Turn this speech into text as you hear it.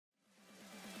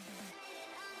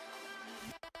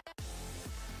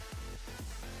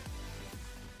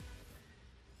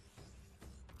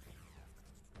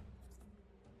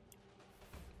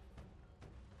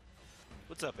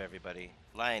What's up everybody,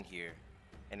 Lion here,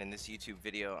 and in this YouTube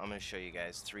video I'm going to show you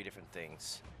guys three different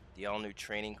things. The all-new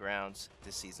training grounds,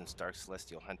 this season's Dark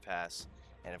Celestial Huntpass,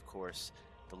 and of course,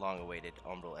 the long-awaited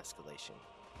Umbral Escalation.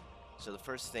 So the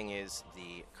first thing is,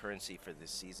 the currency for this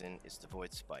season is the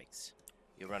Void Spikes.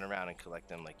 You'll run around and collect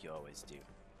them like you always do.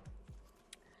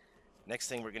 Next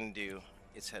thing we're going to do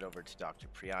is head over to Dr.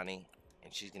 Priani,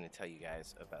 and she's going to tell you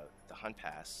guys about the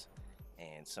Huntpass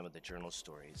and some of the journal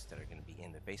stories that are going to be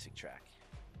in the basic track.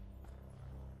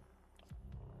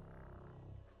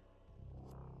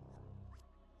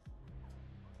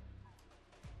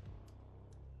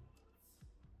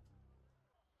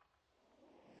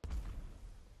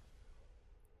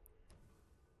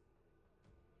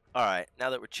 Alright, now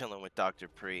that we're chilling with Dr.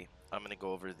 Pri, I'm going to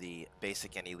go over the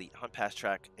basic and elite Huntpass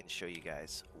track and show you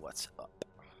guys what's up.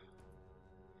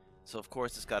 So of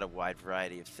course it's got a wide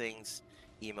variety of things: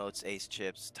 emotes, ace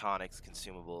chips, tonics,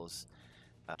 consumables,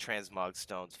 transmog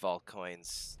stones, vault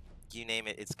coins, you name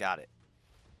it, it's got it.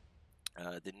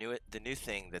 The new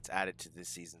thing that's added to this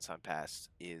season's Huntpass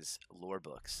is lore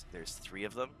books. There's 3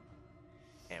 of them,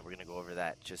 and we're going to go over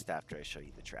that just after I show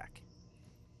you the track.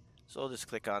 So I'll just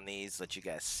click on these, let you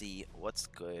guys see what's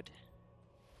good.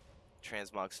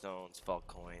 Transmog stones, vault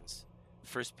coins.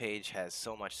 First page has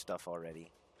so much stuff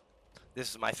already. This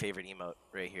is my favorite emote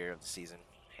right here of the season,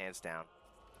 hands down.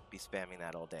 Be spamming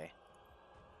that all day.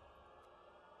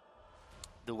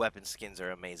 The weapon skins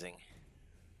are amazing.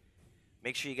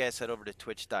 Make sure you guys head over to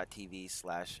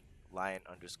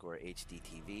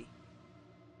twitch.tv/lion_hdtv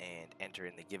and enter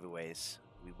in the giveaways.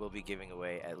 We will be giving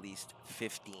away at least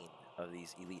 15 of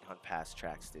these Elite Huntpass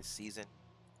tracks this season.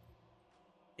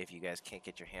 If you guys can't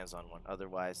get your hands on one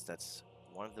otherwise, that's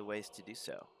one of the ways to do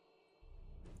so.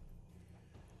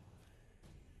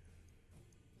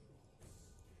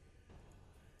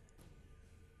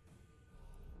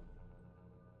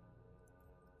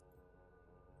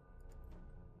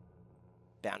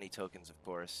 Bounty tokens, of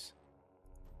course.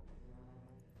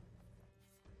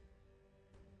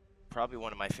 Probably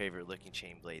one of my favorite looking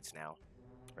chain blades now,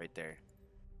 right there.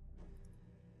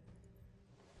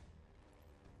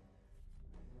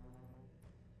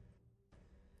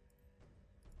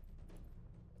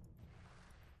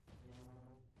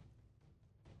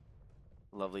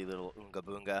 Lovely little Unga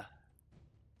Boonga.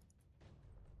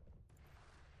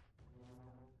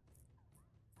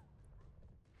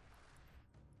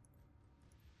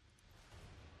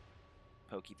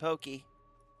 Pokey pokey.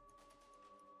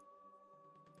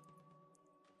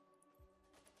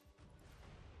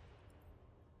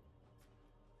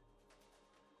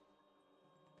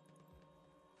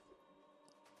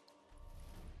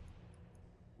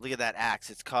 Look at that axe,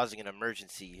 it's causing an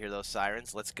emergency. You hear those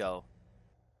sirens? Let's go.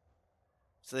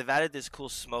 So they've added this cool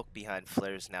smoke behind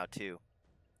flares now too.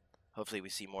 Hopefully we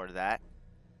see more of that.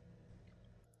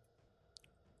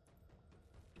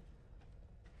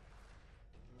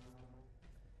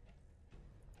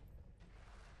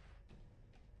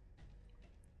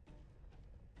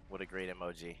 What a great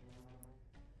emoji.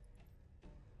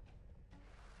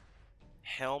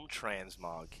 Helm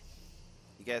transmog.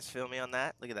 You guys feel me on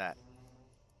that? Look at that.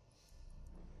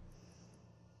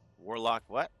 Warlock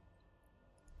what?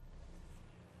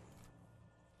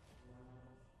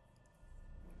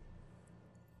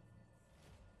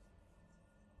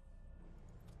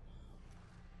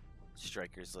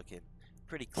 Striker's looking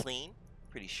pretty clean,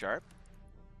 pretty sharp.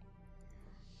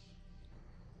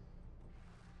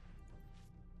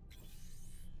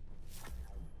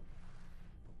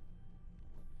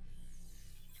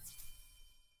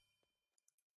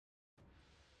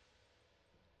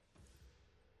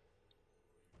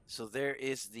 So there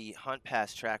is the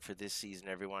Huntpass track for this season,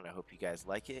 everyone. I hope you guys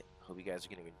like it. Hope you guys are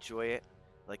going to enjoy it.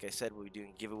 Like I said, we'll be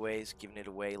doing giveaways, giving it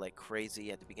away like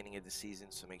crazy at the beginning of the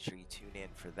season, so make sure you tune in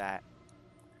for that.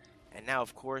 And now,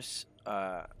 of course,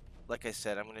 like I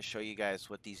said, I'm going to show you guys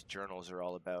what these journals are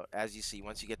all about. As you see,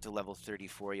 once you get to level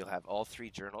 34, you'll have all 3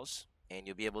 journals, and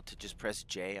you'll be able to just press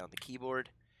J on the keyboard,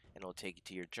 and it'll take you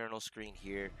to your journal screen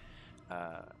here.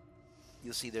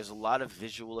 You'll see there's a lot of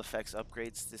visual effects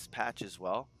upgrades this patch as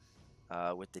well.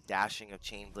 With the dashing of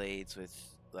chain blades,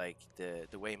 with like the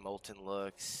way Molten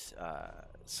looks,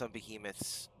 some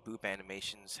behemoths boop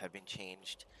animations have been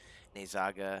changed.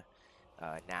 Nezaga,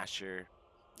 Nasher,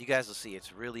 you guys will see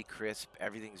it's really crisp,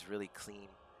 everything's really clean.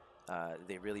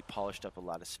 They really polished up a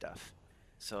lot of stuff.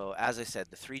 So as I said,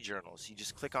 the 3 journals, you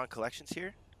just click on collections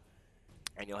here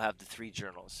and you'll have the 3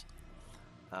 journals.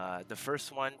 The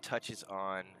first one touches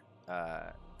on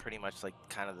pretty much like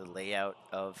kind of the layout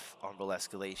of Umbral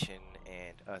Escalation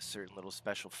and a certain little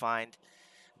special find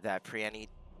that Priani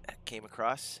came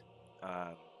across.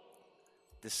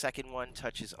 The second one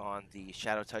touches on the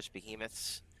Shadow Touch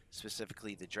behemoths,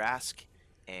 specifically the Drask,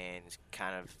 and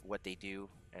kind of what they do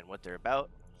and what they're about.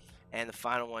 And the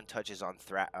final one touches on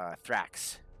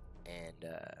Thrax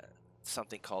and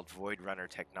something called Void Runner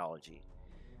technology.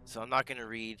 So I'm not going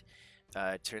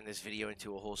to turn this video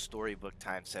into a whole storybook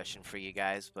time session for you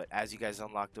guys, but as you guys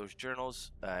unlock those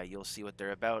journals, you'll see what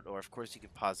they're about, or of course you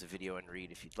can pause the video and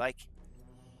read if you'd like.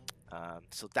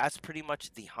 So that's pretty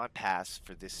much the Hunt Pass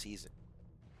for this season.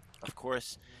 Of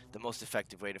course, the most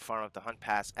effective way to farm up the Hunt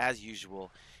Pass, as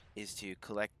usual, is to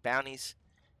collect bounties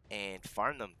and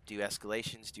farm them. Do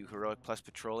escalations, do heroic plus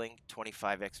patrolling,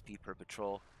 25 XP per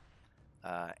patrol,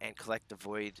 and collect the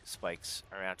void spikes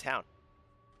around town.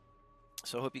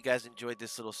 So I hope you guys enjoyed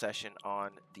this little session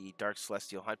on the Dark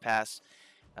Celestial Hunt Pass.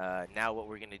 Now what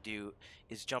we're going to do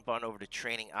is jump on over to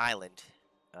Training Island,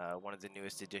 one of the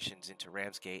newest additions into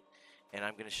Ramsgate, and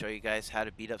I'm going to show you guys how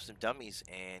to beat up some dummies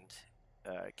and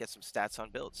get some stats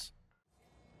on builds.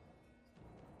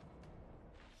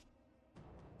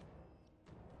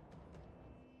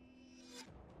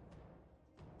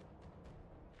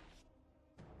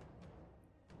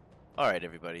 Alright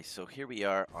everybody, so here we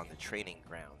are on the training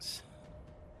grounds.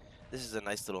 This is a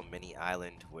nice little mini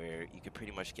island where you can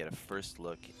pretty much get a first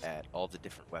look at all the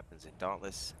different weapons in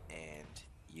Dauntless, and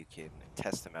you can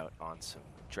test them out on some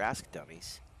Drask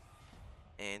dummies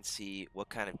and see what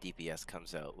kind of DPS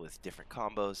comes out with different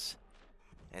combos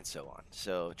and so on.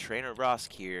 So Trainer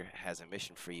Rosk here has a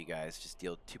mission for you guys. Just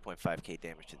deal 2.5k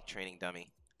damage to the training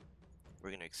dummy. We're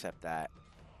going to accept that.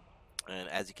 And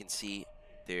as you can see,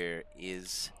 there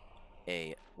is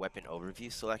a weapon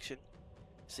overview selection.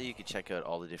 So you can check out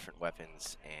all the different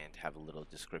weapons and have a little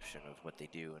description of what they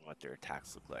do and what their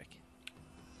attacks look like.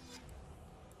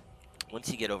 Once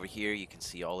you get over here, you can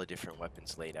see all the different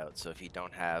weapons laid out. So if you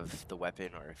don't have the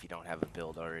weapon, or if you don't have a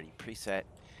build already preset,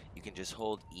 you can just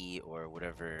hold E or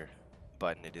whatever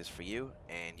button it is for you,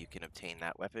 and you can obtain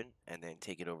that weapon and then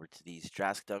take it over to these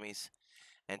Drask dummies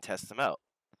and test them out.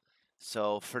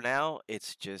 So for now,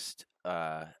 it's just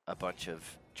a bunch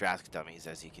of Drask dummies,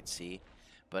 as you can see.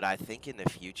 But I think in the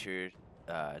future,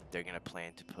 they're going to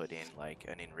plan to put in like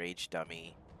an Enraged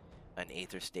dummy, an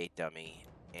Aether State dummy,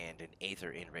 and an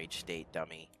Aether Enraged State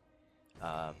dummy.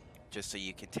 Just so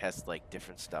you can test like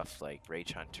different stuff like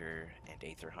Rage Hunter and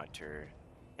Aether Hunter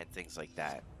and things like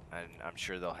that. And I'm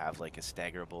sure they'll have like a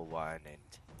staggerable one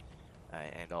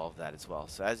and all of that as well.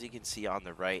 So as you can see on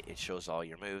the right, it shows all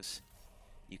your moves.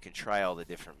 You can try all the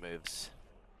different moves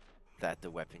that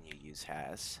the weapon you use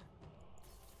has.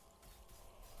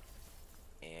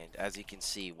 And as you can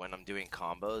see, when I'm doing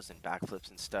combos and backflips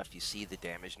and stuff, you see the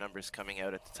damage numbers coming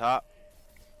out at the top.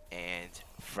 And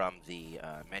from the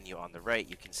menu on the right,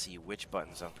 you can see which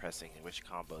buttons I'm pressing and which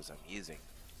combos I'm using.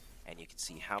 And you can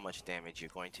see how much damage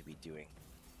you're going to be doing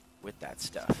with that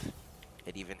stuff.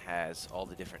 It even has all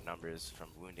the different numbers from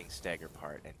wounding, stagger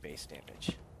part, and base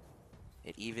damage.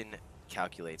 It even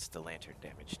calculates the lantern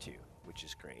damage too, which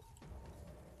is great.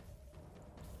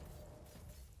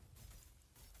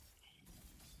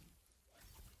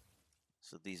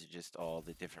 So these are just all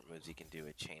the different moves you can do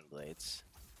with chain blades.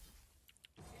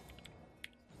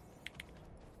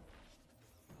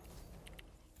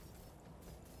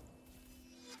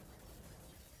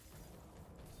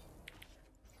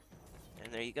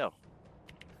 And there you go.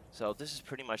 So this is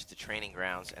pretty much the training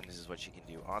grounds, and this is what you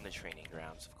can do on the training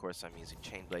grounds. Of course, I'm using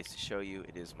chain blades to show you.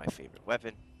 It is my favorite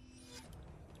weapon.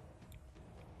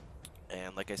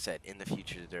 And like I said, in the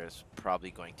future, there's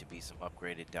probably going to be some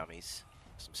upgraded dummies,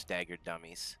 some staggered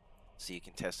dummies, so you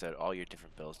can test out all your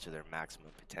different builds to their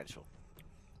maximum potential.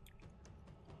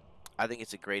 I think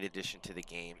it's a great addition to the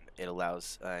game. It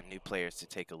allows new players to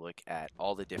take a look at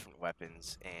all the different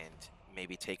weapons and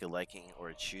maybe take a liking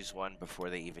or choose one before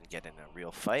they even get in a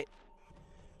real fight,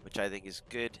 which I think is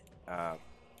good.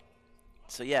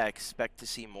 So yeah, expect to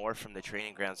see more from the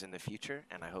training grounds in the future,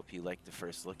 and I hope you liked the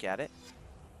first look at it.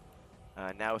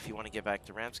 Now if you want to get back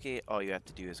to Ramsgate, all you have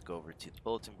to do is go over to the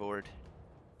bulletin board,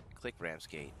 click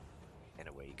Ramsgate, and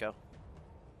away you go.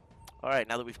 Alright,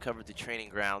 now that we've covered the training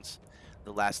grounds,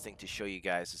 the last thing to show you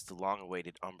guys is the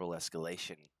long-awaited Umbral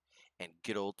Escalation and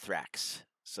good old Thrax.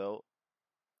 So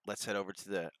let's head over to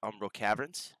the Umbral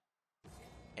Caverns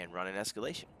and run an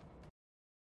escalation.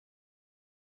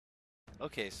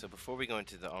 Okay, so before we go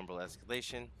into the Umbral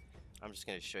Escalation, I'm just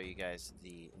going to show you guys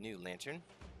the new lantern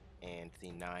and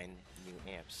the 9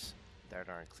 new amps that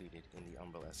are included in the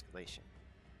Umbral Escalation.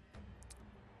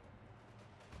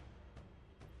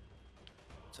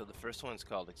 So the first one is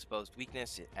called Exposed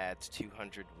Weakness. It adds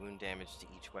 200 wound damage to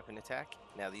each weapon attack.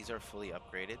 Now these are fully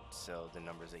upgraded, so the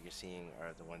numbers that you're seeing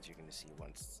are the ones you're going to see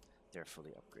once they're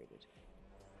fully upgraded.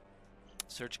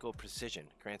 Surgical Precision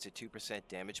grants a 2%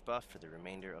 damage buff for the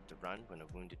remainder of the run when a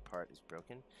wounded part is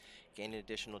broken. Gain an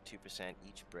additional 2%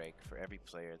 each break for every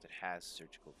player that has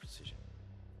Surgical Precision.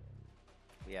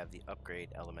 We have the upgrade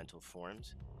Elemental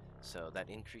Forms, so that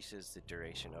increases the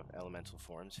duration of Elemental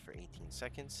Forms for 18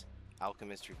 seconds.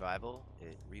 Alchemist Revival,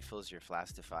 it refills your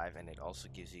flask to 5 and it also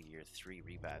gives you your 3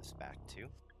 revives back too.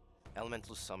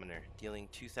 Elemental Summoner, dealing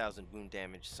 2000 wound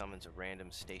damage, summons a random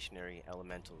stationary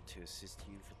elemental to assist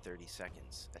you for 30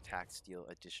 seconds. Attacks deal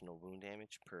additional wound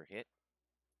damage per hit.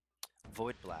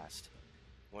 Void Blast,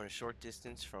 when a short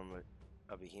distance from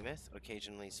a behemoth,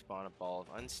 occasionally spawn a ball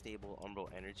of unstable umbral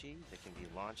energy that can be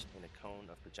launched in a cone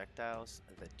of projectiles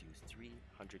that do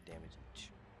 300 damage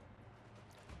each.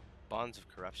 Bonds of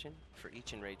Corruption, for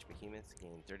each enraged behemoth,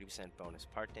 gain 30% bonus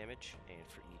part damage, and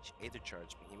for each Aether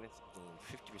Charge behemoth,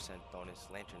 gain 50% bonus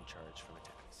lantern charge from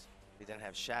attacks. We then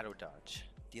have Shadow Dodge.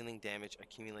 Dealing damage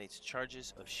accumulates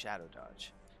charges of Shadow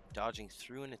Dodge. Dodging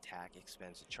through an attack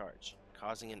expends a charge,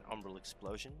 causing an umbral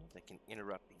explosion that can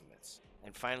interrupt behemoths.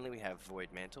 And finally we have Void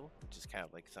Mantle, which is kind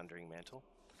of like Thundering Mantle.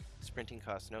 Sprinting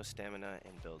costs no stamina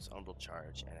and builds Umbral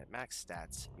Charge, and at max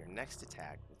stats, your next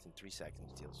attack within 3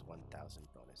 seconds deals 1000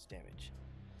 bonus damage.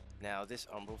 Now this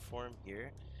Umbral form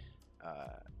here,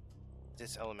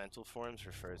 this Elemental Forms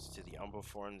refers to the Umbral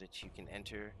form that you can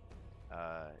enter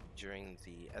during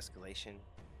the escalation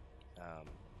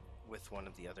with one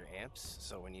of the other amps.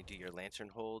 So when you do your Lantern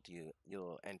Hold,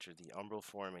 you'll enter the Umbral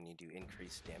form and you do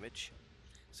increased damage.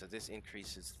 So this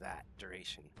increases that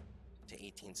duration to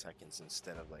 18 seconds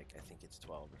instead of, like, I think it's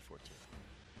 12 or 14.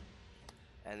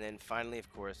 And then finally,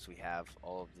 of course, we have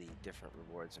all of the different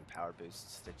rewards and power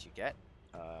boosts that you get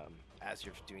as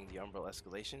you're doing the Umbral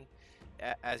Escalation.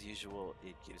 As usual,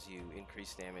 it gives you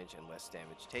increased damage and less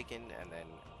damage taken, and then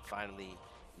finally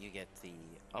you get the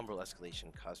Umbral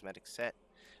Escalation cosmetic set,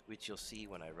 which you'll see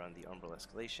when I run the Umbral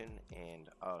Escalation, and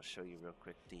I'll show you real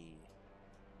quick the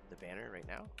banner right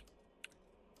now.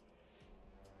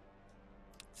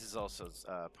 This is also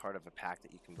part of a pack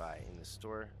that you can buy in the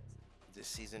store this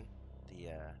season.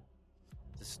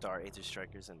 The Star Aether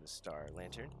Strikers and the Star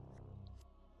Lantern.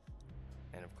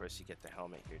 And of course you get the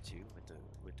helmet here too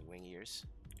with the wing ears.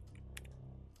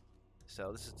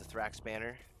 So this is the Thrax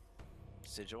banner,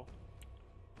 sigil,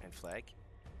 and flag.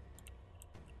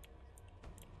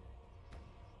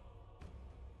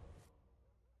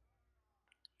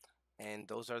 And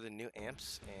those are the new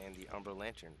amps and the Umbral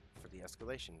Lantern for the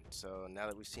escalation. So now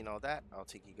that we've seen all that, I'll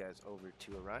take you guys over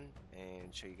to a run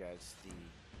and show you guys the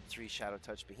 3 Shadow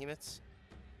Touch behemoths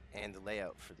and the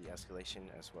layout for the escalation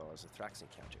as well as the Thrax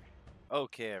encounter.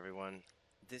 Okay everyone,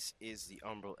 this is the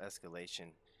Umbral Escalation.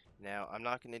 Now I'm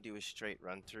not going to do a straight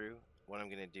run through. What I'm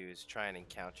going to do is try and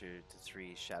encounter the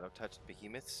 3 Shadow Touch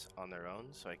behemoths on their own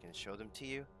so I can show them to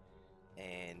you.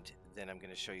 And then I'm going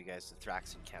to show you guys the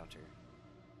Thrax encounter.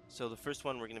 So the first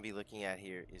one we're going to be looking at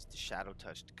here is the Shadow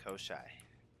Touched Koshai.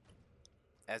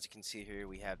 As you can see here,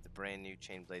 we have the brand new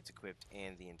chain blades equipped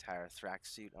and the entire Thrax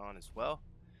suit on as well.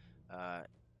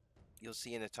 You'll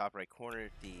see in the top right corner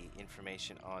the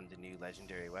information on the new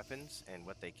legendary weapons and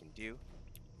what they can do.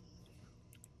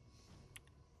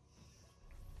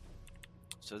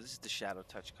 So this is the Shadow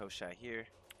Touch Koshai here.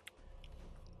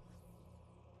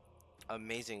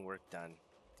 Amazing work done.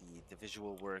 The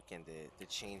visual work and the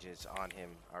changes on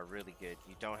him are really good.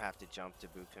 You don't have to jump to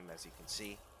boop him, as you can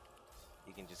see.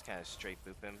 You can just kind of straight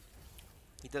boop him.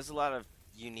 He does a lot of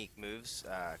unique moves,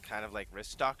 kind of like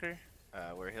Wrist Stalker,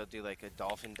 where he'll do like a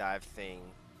dolphin dive thing,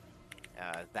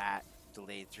 that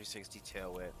delayed 360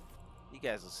 tail whip. You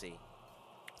guys will see.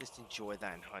 Just enjoy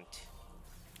that and hunt.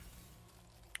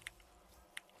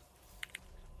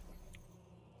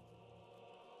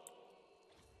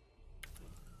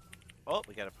 Oh,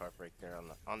 we got a part break there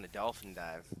on the dolphin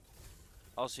dive.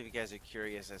 Also, if you guys are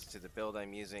curious as to the build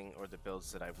I'm using or the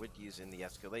builds that I would use in the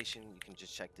escalation, you can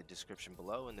just check the description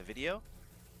below in the video,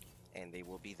 and they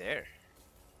will be there.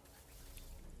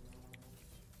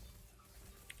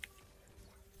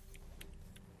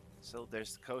 So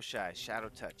there's the Koshai, Shadow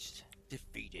Touched,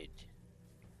 defeated.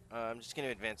 I'm just going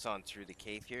to advance on through the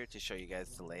cave here to show you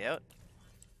guys the layout.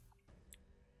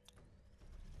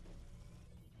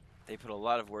 They put a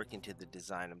lot of work into the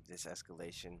design of this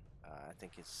escalation. I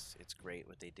think it's great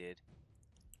what they did.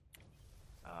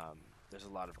 There's a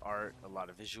lot of art, a lot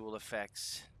of visual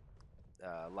effects,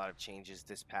 a lot of changes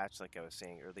this patch, like I was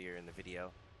saying earlier in the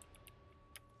video.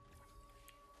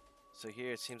 So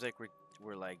here it seems like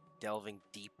we're like delving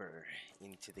deeper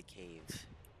into the cave.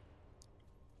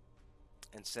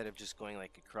 Instead of just going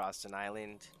like across an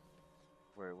island,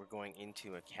 we're going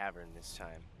into a cavern this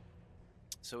time.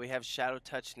 So we have Shadow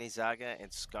Touch Nezaga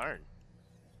and Skarn.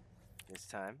 this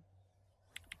time.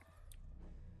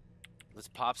 Let's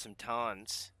pop some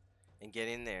tauns and get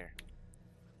in there.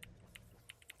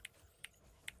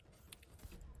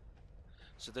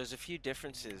 So there's a few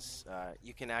differences.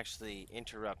 You can actually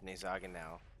interrupt Nezaga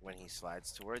now when he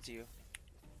slides towards you.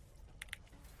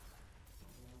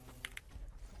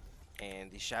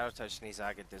 And the Shadow Touch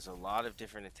Nezaga does a lot of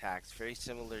different attacks, very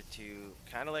similar to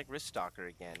kind of like Wrist Stalker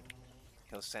again.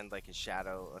 He'll send like a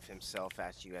shadow of himself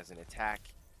at you as an attack,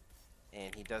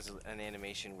 and he does an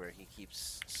animation where he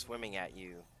keeps swimming at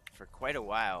you for quite a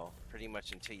while, pretty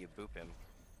much until you boop him.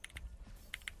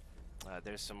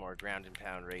 There's some more ground and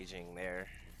pound raging there.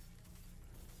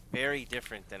 Very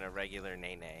different than a regular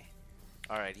Nene.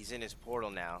 Alright, he's in his portal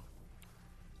now.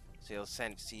 So he'll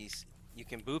send, you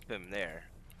can boop him there,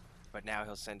 but now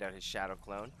he'll send out his shadow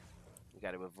clone. You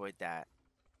got to avoid that.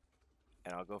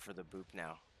 And I'll go for the boop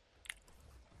now.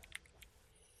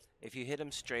 If you hit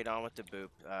him straight on with the boop,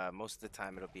 most of the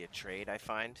time it'll be a trade, I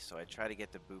find. So I try to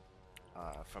get the boop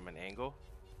from an angle.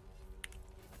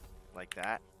 Like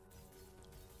that.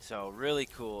 So really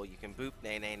cool. You can boop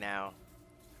Nene now.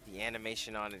 The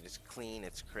animation on it is clean,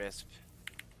 it's crisp.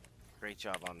 Great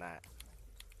job on that.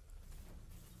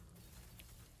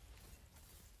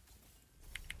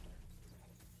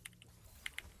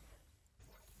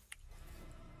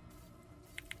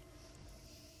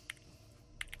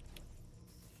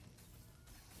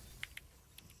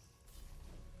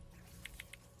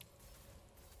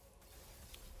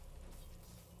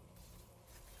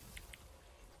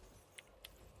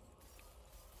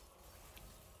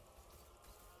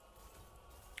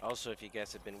 Also, if you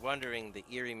guys have been wondering, the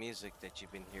eerie music that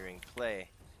you've been hearing play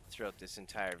throughout this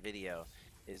entire video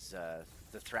is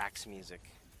the Thrax music.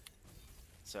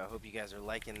 So I hope you guys are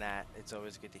liking that. It's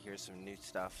always good to hear some new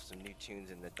stuff, some new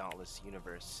tunes in the Dauntless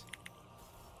universe.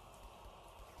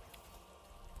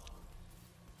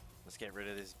 Let's get rid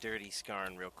of this dirty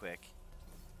Skarn real quick.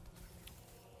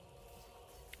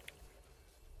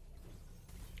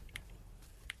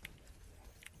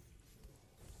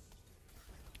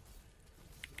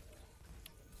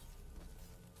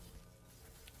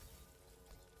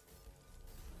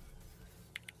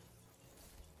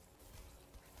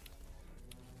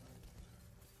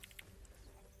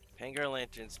 Pangar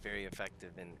Lantern's very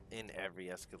effective in every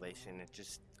escalation. It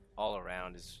just all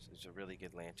around is a really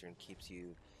good lantern. Keeps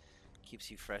you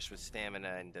fresh with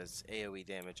stamina and does AoE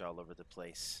damage all over the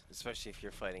place, especially if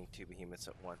you're fighting two behemoths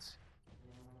at once.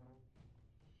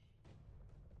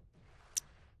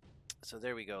 So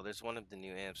there we go. There's one of the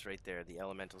new amps right there, the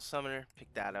Elemental Summoner.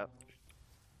 Pick that up.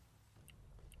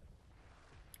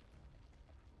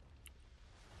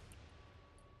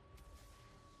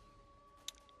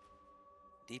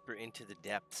 Deeper into the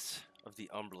depths of the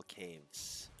Umbral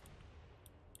Caves.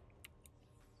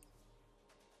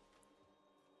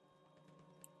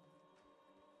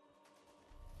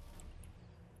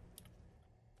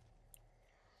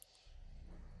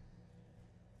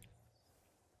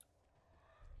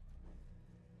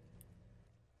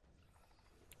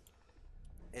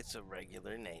 It's a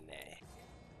regular Nene.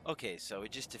 Okay, so we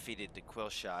just defeated the Quill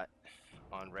Shot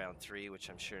on round 3, which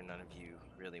I'm sure none of you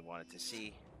really wanted to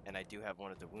see. And I do have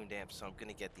one of the wound amps, so I'm going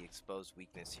to get the exposed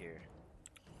weakness here.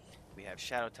 We have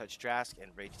Shadow Touch Drask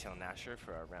and Ragetail Gnasher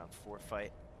for our round 4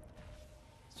 fight.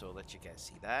 So I'll let you guys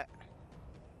see that.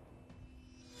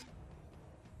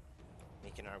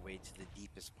 Making our way to the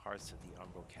deepest parts of the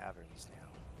Umbral Caverns now.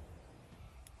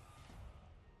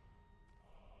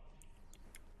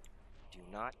 Do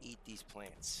not eat these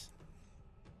plants.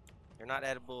 They're not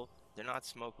edible, they're not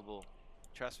smokable.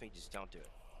 Trust me, just don't do it.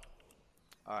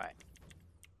 Alright.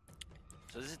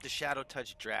 So this is the Shadow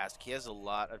Touch Drask. He has a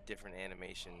lot of different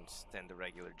animations than the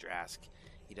regular Drask.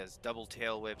 He does double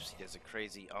tail whips, he does a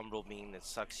crazy Umbral beam that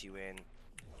sucks you in.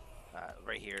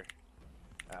 Right here.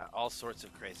 All sorts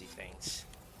of crazy things.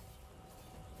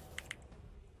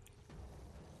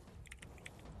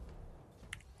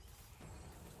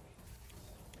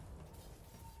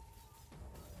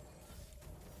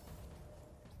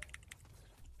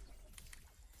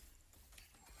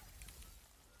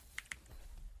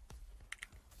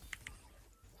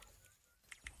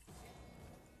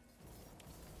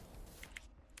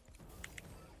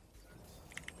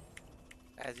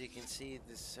 As you can see,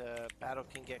 this battle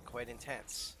can get quite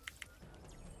intense.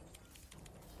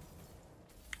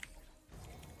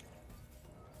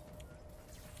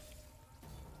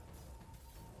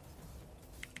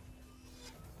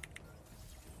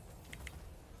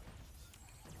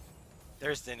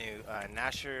 There's the new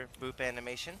Gnasher boop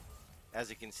animation. As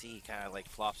you can see, he kind of like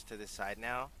flops to the side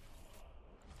now.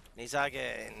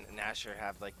 Nezaga and Gnasher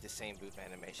have like the same boop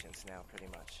animations now, pretty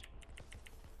much.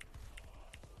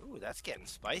 Ooh, that's getting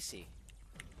spicy.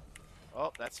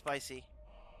 Oh, that's spicy.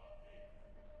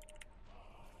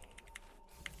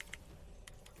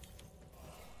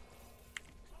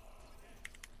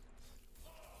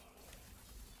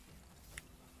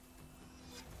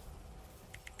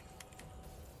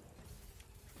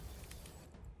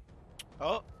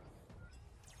 Oh.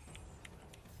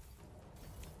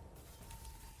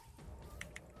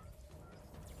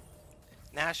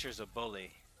 Nasher's a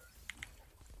bully.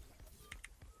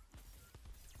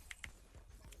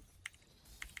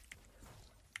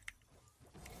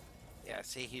 Yeah,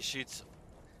 see, he shoots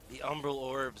the Umbral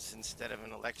Orbs instead of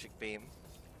an electric beam.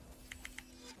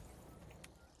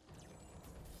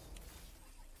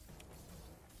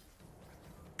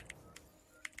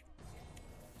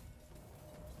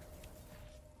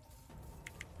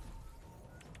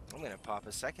 I'm gonna pop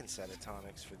a second set of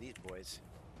tonics for these boys.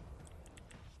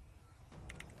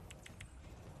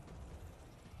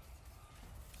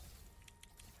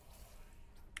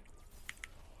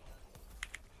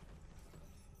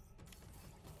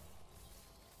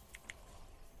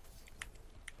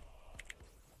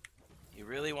 You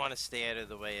really want to stay out of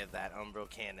the way of that Umbral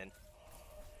cannon.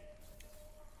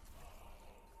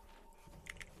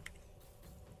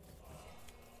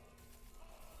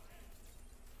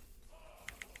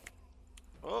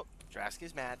 Oh, Drask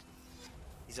is mad.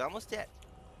 He's almost dead.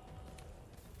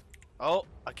 Oh,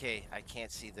 okay, I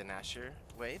can't see the Nasher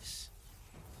waves.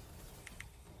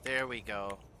 There we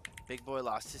go. Big boy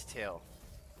lost his tail.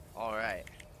 Alright.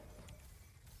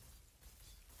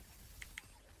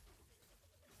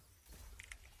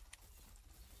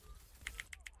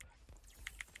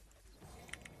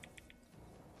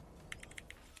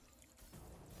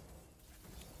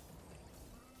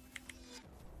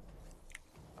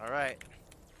 Alright.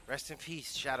 Rest in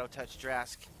peace, Shadow Touch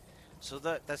Drask. So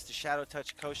that's the Shadow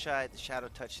Touch Koshai, the Shadow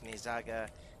Touch Nezaga,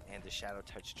 and the Shadow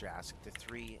Touch Drask. The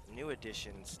 3 new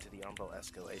additions to the Umbral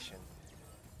Escalation.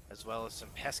 As well as some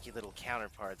pesky little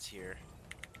counterparts here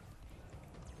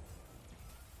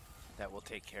that we'll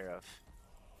take care of.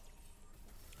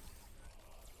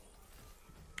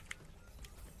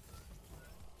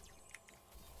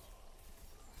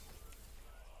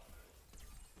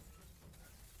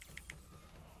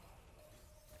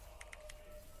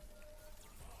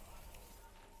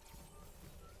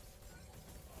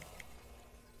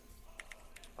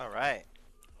 Alright.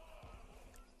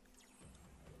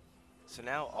 So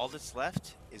now all that's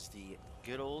left is the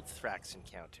good old Thrax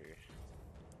encounter.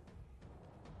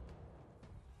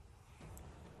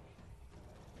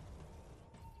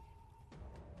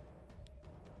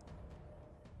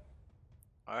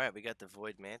 Alright, we got the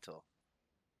Void Mantle.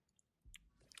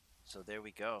 So there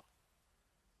we go.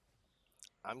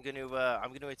 I'm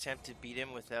gonna attempt to beat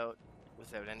him without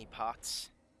any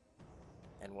pots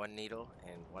and 1 needle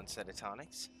and 1 set of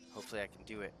tonics. Hopefully I can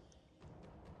do it.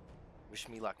 Wish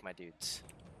me luck, my dudes.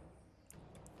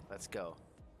 Let's go.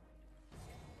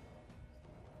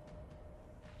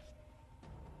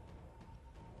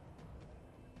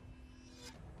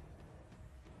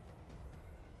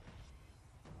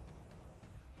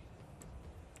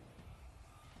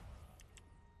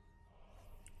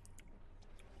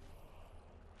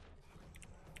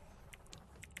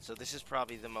 So this is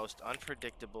probably the most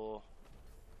unpredictable,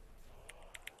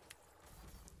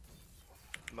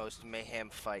 most mayhem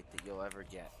fight that you'll ever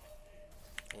get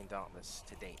in Dauntless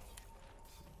to date.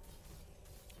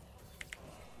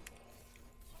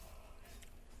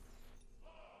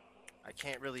 I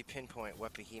can't really pinpoint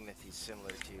what behemoth he's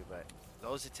similar to, but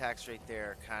those attacks right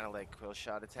there are kind of like quill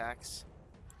shot attacks.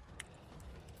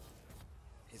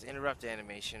 His interrupt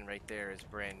animation right there is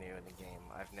brand new in the game.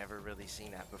 I've never really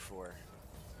seen that before.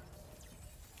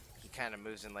 He kind of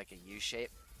moves in like a U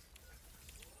shape.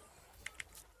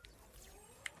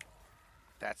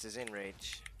 That's his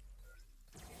enrage.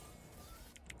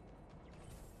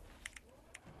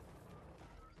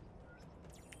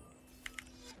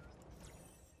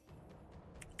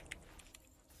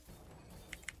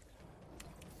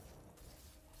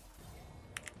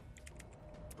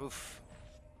 Oof.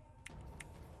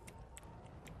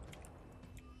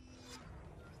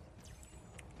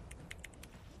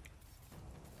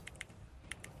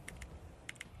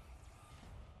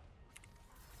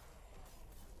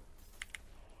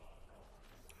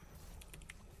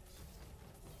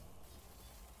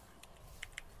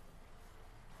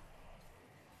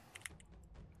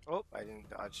 Oh, I didn't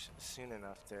dodge soon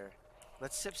enough there.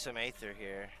 Let's sip some Aether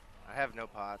here. I have no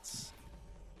pots.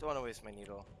 Don't want to waste my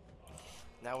needle.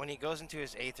 Now when he goes into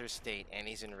his Aether state and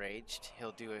he's enraged,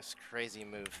 he'll do his crazy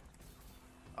move.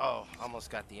 Oh,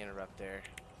 almost got the interrupt there.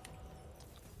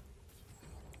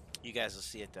 You guys will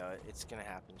see it though. It's gonna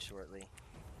happen shortly.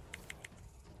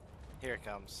 Here it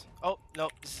comes. Oh, no,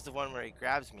 this is the one where he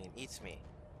grabs me and eats me.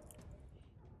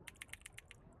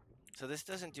 So this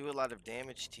doesn't do a lot of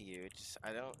damage to you. It just,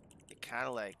 I don't, it kind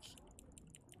of like...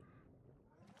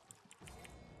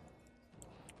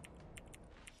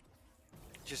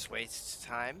 just wastes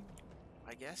time,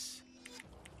 I guess.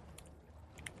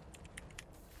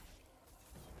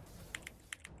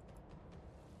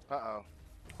 Uh-oh.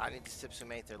 I need to sip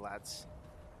some Aether, lads.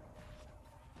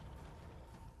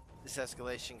 This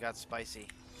escalation got spicy.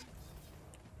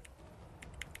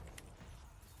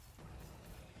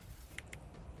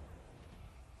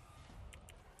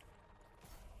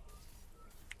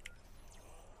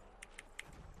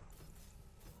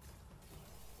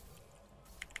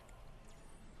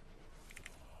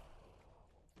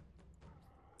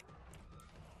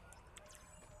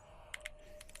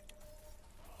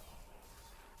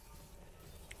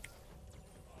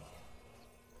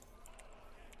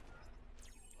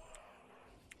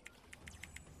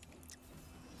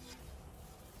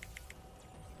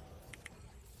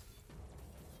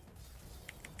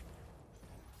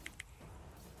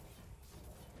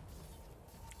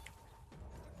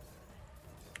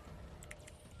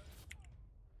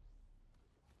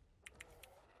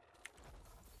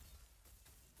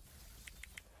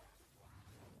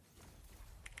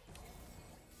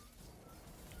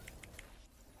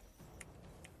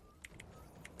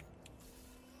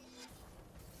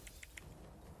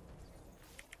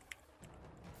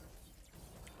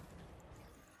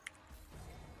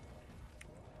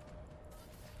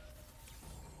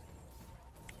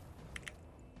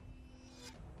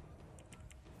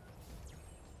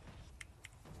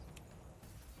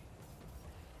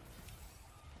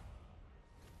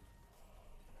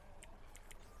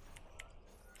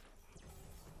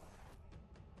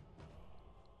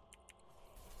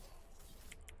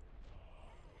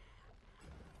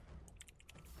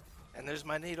 And there's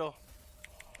my needle.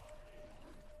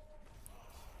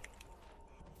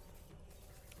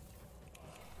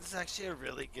 This is actually a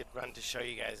really good run to show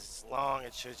you guys. It's long.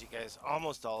 It shows you guys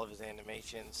almost all of his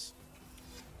animations.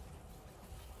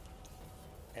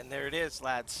 And there it is,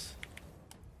 lads.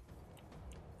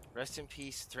 Rest in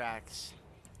peace, Thrax.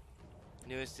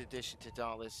 Newest addition to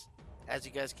Dauntless. As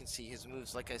you guys can see, his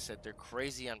moves, like I said, they're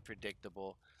crazy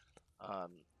unpredictable.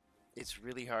 It's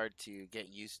really hard to get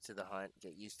used to the hunt,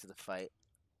 get used to the fight.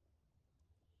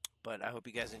 But I hope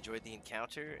you guys enjoyed the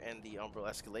encounter and the Umbral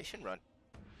Escalation run.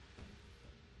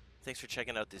 Thanks for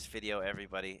checking out this video,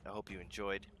 everybody. I hope you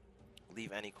enjoyed.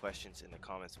 Leave any questions in the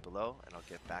comments below, and I'll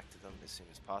get back to them as soon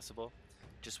as possible.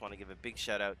 Just want to give a big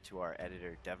shout out to our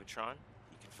editor, Devitron.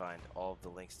 You can find all of the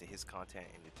links to his content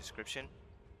in the description.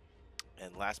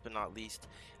 And last but not least,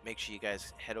 make sure you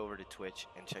guys head over to Twitch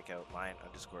and check out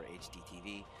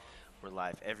lion_HDTV. We're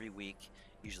live every week,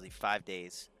 usually 5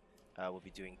 days. We'll be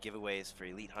doing giveaways for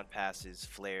elite hunt passes,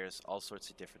 flares, all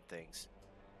sorts of different things.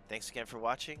 Thanks again for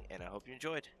watching, and I hope you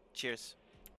enjoyed. Cheers.